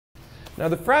Now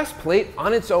the FRAS plate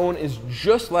on its own is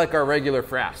just like our regular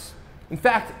FRAS. In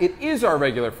fact, it is our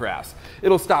regular FRAS.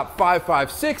 It'll stop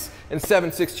 556 and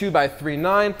 762 by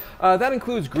 39. That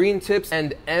includes green tips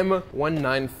and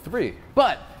M193.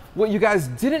 But what you guys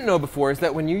didn't know before is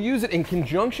that when you use it in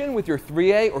conjunction with your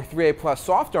 3A or 3A Plus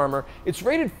soft armor, it's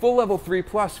rated full level 3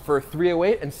 plus for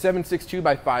 308 and 762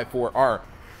 by 54R.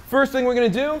 First thing we're gonna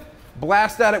do,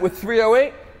 blast at it with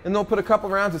 308, and they'll put a couple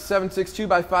rounds of 762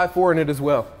 by 54 in it as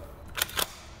well.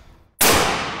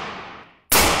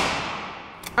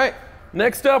 All right,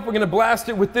 next up, we're gonna blast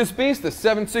it with this beast, the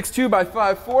 762 by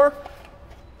 54.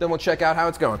 Then we'll check out how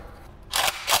it's going.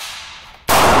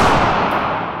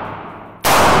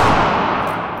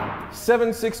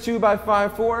 762 by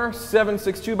 54,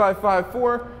 762 by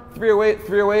 54, 308,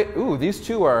 308. Ooh, these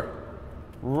two are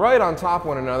right on top of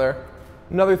one another.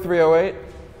 Another 308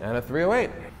 and a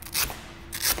 308.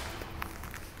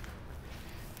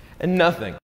 And nothing.